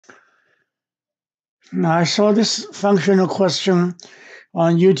Now, I saw this functional question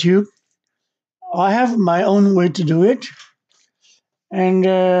on YouTube. I have my own way to do it, and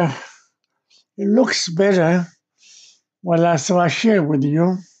it looks better. So I share it with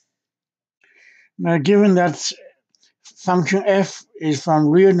you. Now, given that function f is from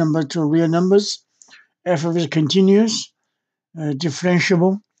real number to real numbers, f of it continuous,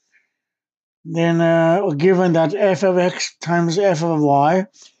 differentiable, then given that f of x times f of y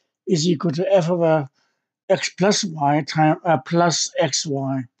is equal to f of x plus y times plus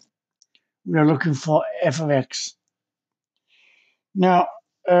xy. We are looking for f of x. Now,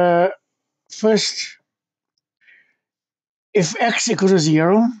 first, if x equals to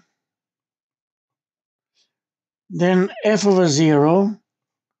 0, then f of a 0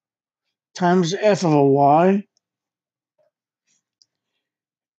 times f of a y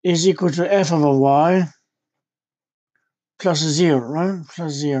is equal to f of a y plus 0, right?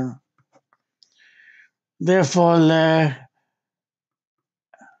 Plus 0. Therefore,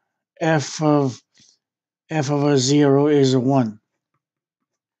 f of a 0 is 1.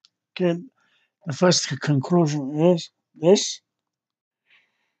 Okay, the first conclusion is this.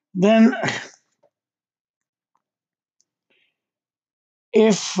 Then,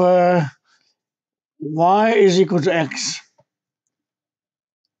 if y is equal to x,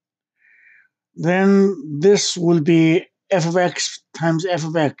 then this will be f of x times f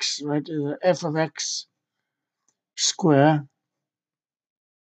of x, right? F of x square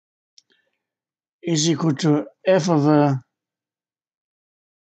is equal to f of a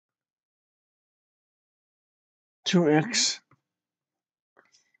 2x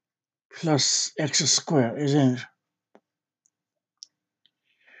plus x squared, isn't it?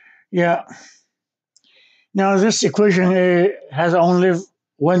 Yeah. Now this equation has only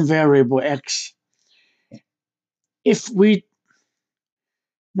one variable, x. If we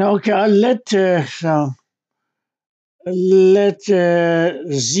now, okay, I'll let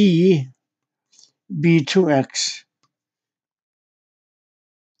z be 2x.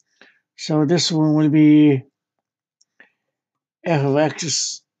 So this one will be f of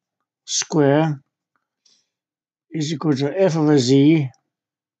x squared is equal to f of a z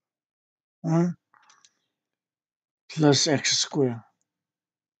plus x squared.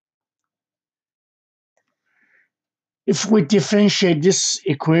 If we differentiate this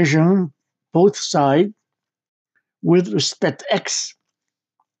equation, both sides, with respect to x,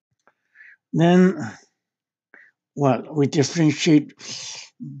 then, well, we differentiate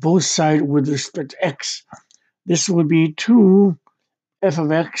both sides with respect to x. This will be 2 f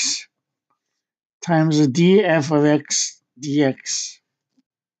of x times the df of x dx,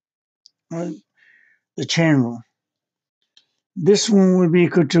 right? The chain rule. This one will be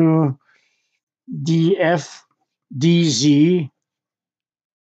equal to df dz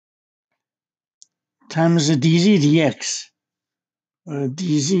times the dz dx,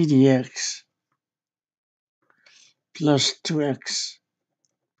 dz dx plus 2x.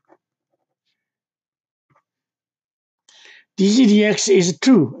 dz dx is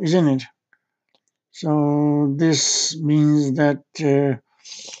 2, isn't it? So this means that 2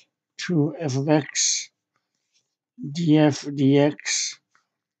 f of x df dx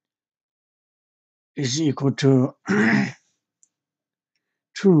is equal to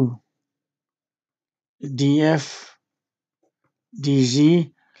 2 df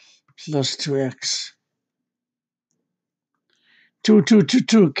dz plus 2x. 2, 2, 2,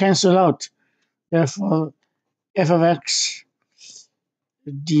 2 cancel out. Therefore, f of x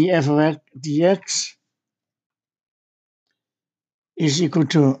df of x dx is equal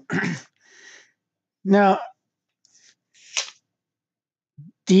to now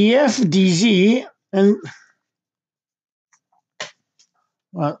df dz and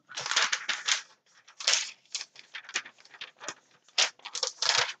well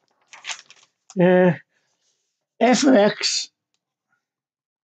f of x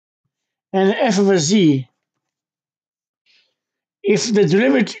and f of a z, if the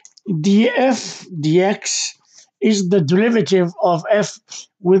derivative df dx is the derivative of f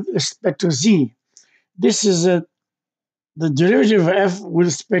with respect to z, this is the derivative of f with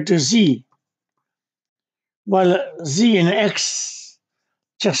respect to z, while z and x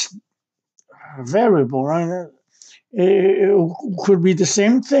just variable, right? It could be the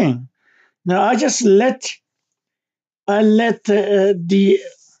same thing. Now I let the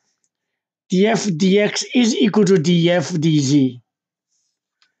df dx is equal to df dz.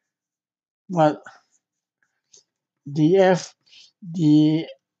 Well, df dx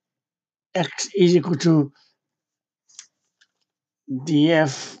is equal to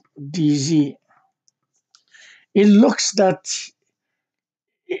df dz. It looks that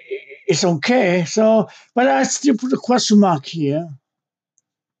it's okay. So, but I still put a question mark here.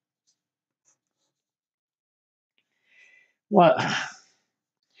 Well,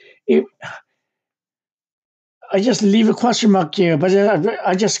 if I just leave a question mark here, but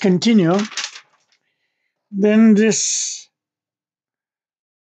I just continue. Then this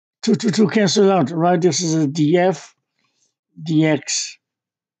 2 cancel out, right? This is a df dx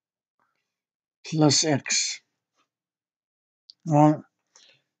plus x. Well,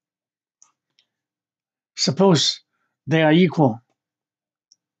 suppose they are equal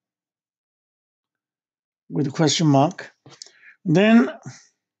with a question mark. Then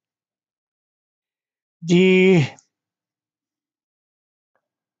the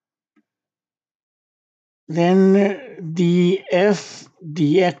f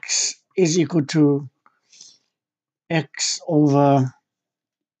dx is equal to x over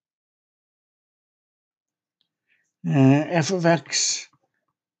f of x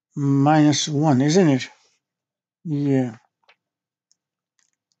minus 1, isn't it? Yeah.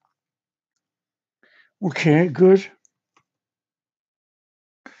 Okay, good.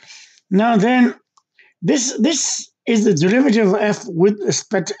 Now then, this is the derivative of f with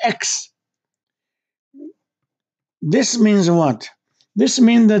respect to x. This means what? This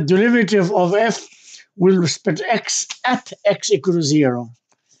means the derivative of f with respect to x at x equal to 0.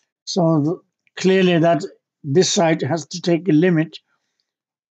 So clearly that this side has to take a limit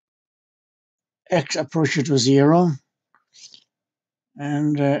x approaching to 0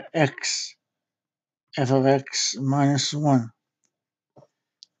 and x f of x minus 1.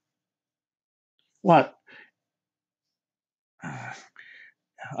 What?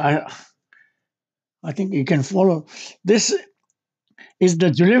 I think you can follow. This is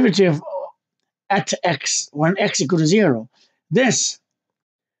the derivative at x when x equals to 0. This,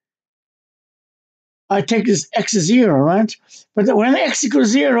 I take this x is 0, right? But when x equals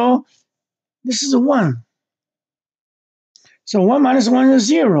 0, this is a 1. So 1 minus 1 is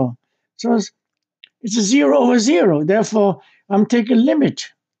 0. So it's a 0 over 0. Therefore, I'm taking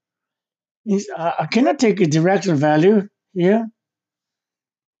limit. I cannot take a direct value here.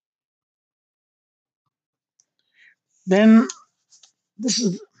 Then this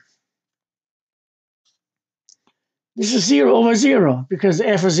is 0 over 0 because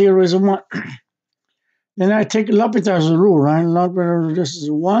f of 0 is a 1. Then I take L'Hopital's rule, right? L'Hopital's, this is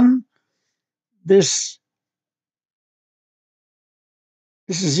 1. This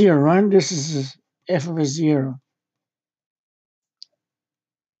is 0, right? This is f of a 0.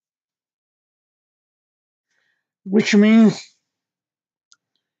 Which means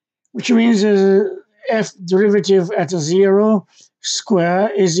f derivative at a 0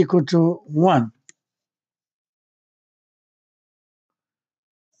 square is equal to 1.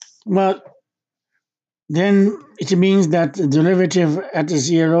 Well, then it means that the derivative at a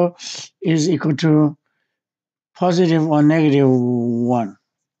 0 is equal to positive or negative 1.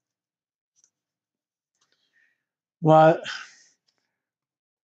 Well,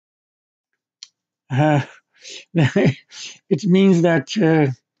 it means that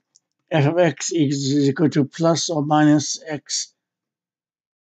f of x is equal to plus or minus x,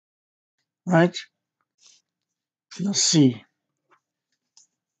 right? Plus c.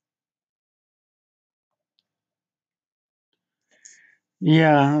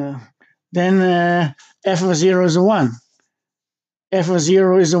 Yeah. Then f of 0 is a 1. F of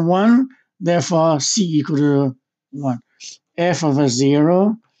 0 is a 1, therefore c equal to 1. F of a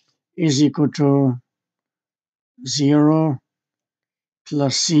 0 is equal to 0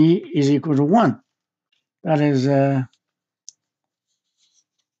 plus c is equal to 1. That is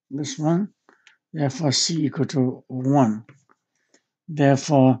this one. Therefore, c equal to 1.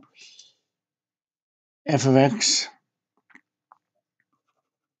 Therefore, f of x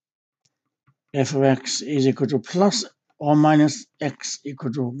is equal to plus or minus x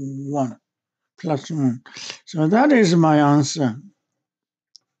equal to 1. Plus 1. So that is my answer.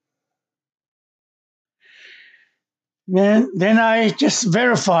 Then I just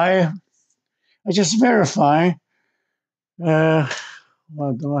verify. Well,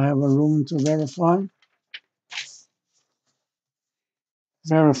 do I have a room to verify?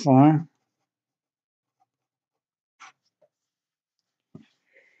 Verify.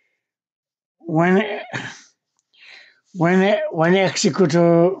 When x equal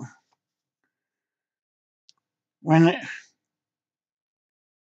to when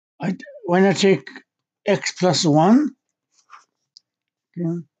I take x plus 1,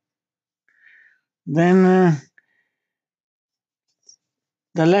 okay, then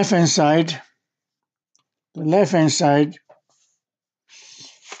the left hand side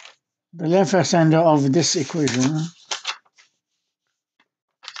of this equation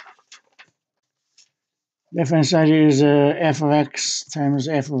Left hand side is f of x times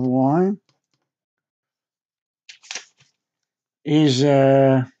f of y is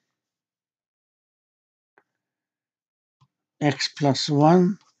x plus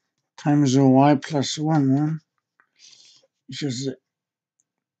 1 times y plus 1, which is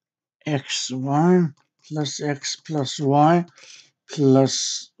xy plus x plus y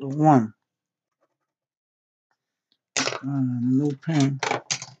plus 1. No pain.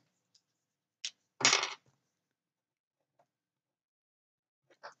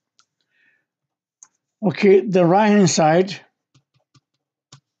 Okay, the right-hand side,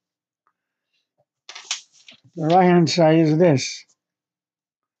 is this.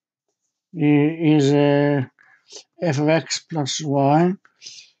 Is f of x plus y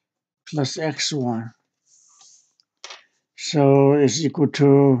plus xy. So it's equal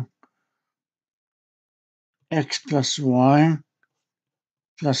to x plus y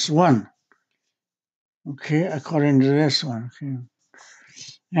plus 1. Okay, according to this one. Okay.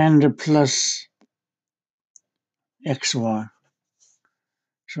 And plus xy.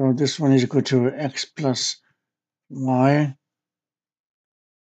 So this one is equal to x plus y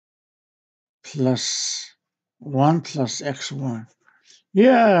plus 1 plus xy.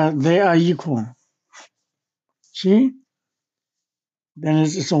 Yeah, they are equal. See? Then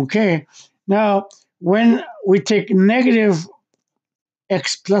it's okay. Now, when we take negative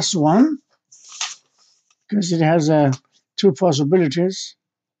x plus 1, because it has two possibilities,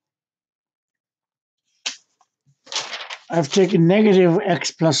 I've taken negative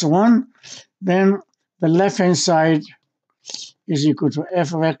x plus 1, then the left-hand side is equal to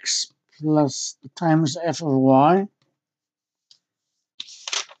f of x plus times f of y.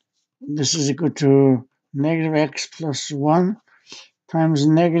 This is equal to negative x plus 1 times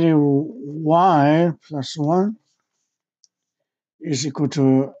negative y plus 1 is equal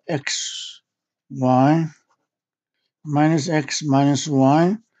to x y minus x minus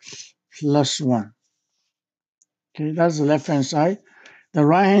y plus 1. Okay, that's the left-hand side. The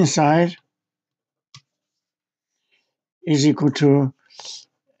right-hand side is equal to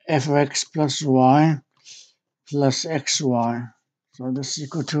f of x plus y plus xy. So this is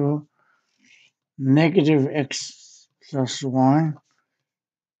equal to negative x plus y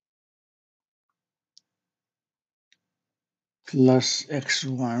plus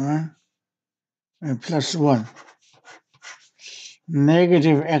xy, right? And plus 1.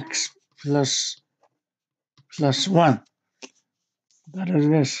 Negative x plus 1. That is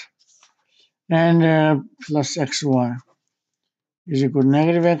this. And plus xy is equal to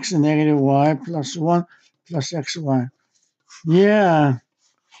negative x and negative y plus 1 plus xy. Yeah,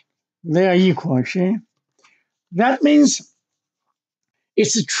 they are equal, see? That means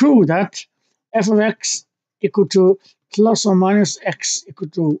it's true that f of x equal to plus or minus x equal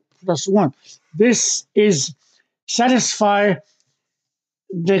to plus 1. This is satisfy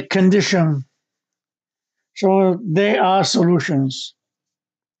the condition. So they are solutions.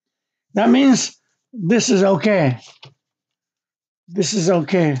 That means this is okay. This is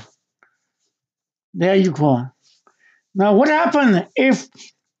okay. They're equal. Now, what happened if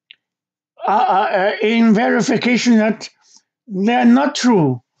in verification that they're not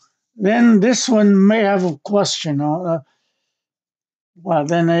true? Then this one may have a question. Well,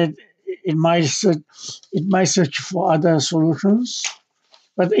 then it might search for other solutions.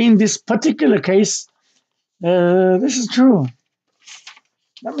 But in this particular case, this is true.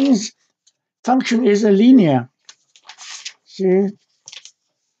 That means function is a linear. See,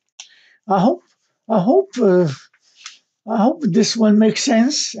 I hope I hope I hope this one makes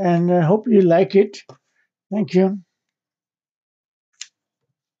sense, and I hope you like it. Thank you.